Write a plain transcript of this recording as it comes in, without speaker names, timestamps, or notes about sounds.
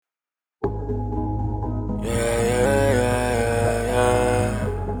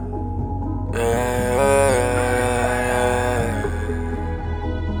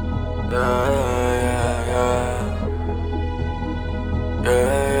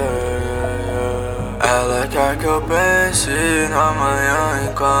Ela quer que eu pense no amanhã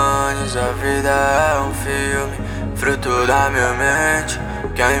em Cannes. A vida é um filme, fruto da minha mente.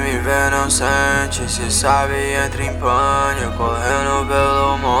 Quem me vê não sente, se sabe entra em pânico. Correndo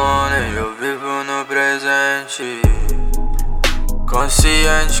pelo mundo e eu vivo no presente.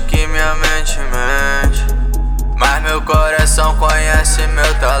 Consciente que minha mente mente, mas meu coração conhece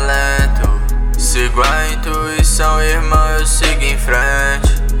meu talento. Sigo a intuição, irmão, eu sigo em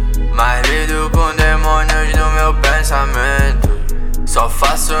frente. Mas lido com demônios no meu pensamento. Só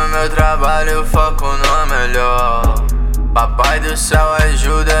faço meu trabalho, foco no melhor. Papai do céu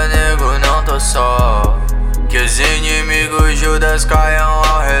ajuda, nego, não tô só. Que os inimigos Judas caiam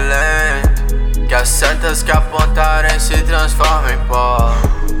ao relento. Que as setas que apontarem se transformem em pó.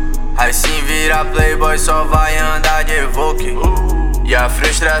 Rásiin vira playboy, só vai andar de Evoque. E a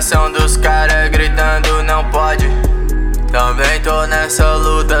frustração dos caras gritando não pode. Também tô nessa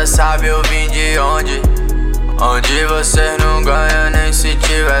luta, sabe eu vim de onde? Onde você não ganha nem se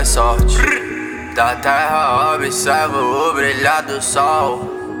tiver sorte. Da terra observo o brilhar do sol.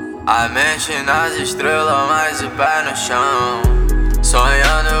 A mente nas estrelas, mas o pé no chão.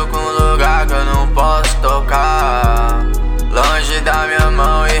 Sonhando com um lugar que eu não posso tocar. Longe da minha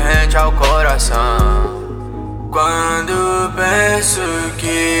mão e rente ao coração. Quando penso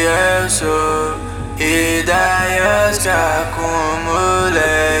que eu sou ideias que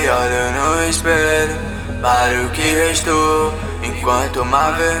acumulei, olho no espelho para o que restou. Enquanto o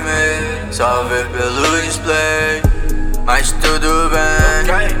mar vermelho só vê pelo display. Mas tudo bem,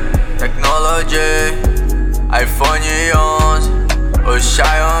 Technology, iPhone 11 ou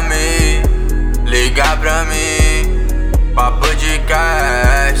Xiaomi, liga pra mim, papo de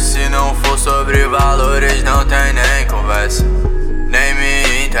cash. Se não for sobre valores não tem nem conversa, nem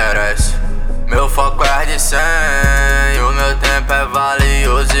me interessa. Meu foco é de 100, o meu tempo é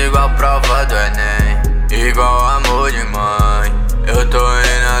valioso igual prova do Enem. Igual amor de mãe, eu tô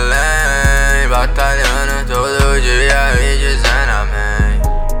indo além. Batalhando todo dia e dizendo amém.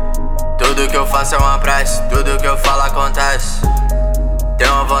 Tudo que eu faço é uma prece, tudo que eu falo acontece.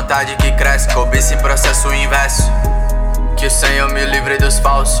 Tenho uma vontade que cresce, cobiça em processo inverso. Que o Senhor me livre dos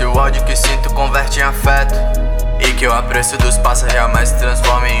falsos, o ódio que sinto converte em afeto. E que o apreço dos passos jamais se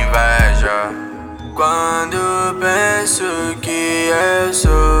transforma em inveja. Quando penso que eu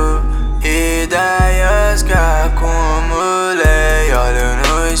sou ideias que acumulei, olho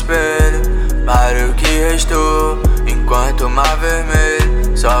no espelho para o que restou. Enquanto o mar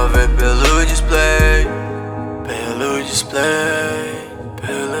vermelho só vê pelo display. Pelo display,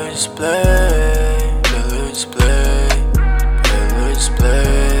 pelo display.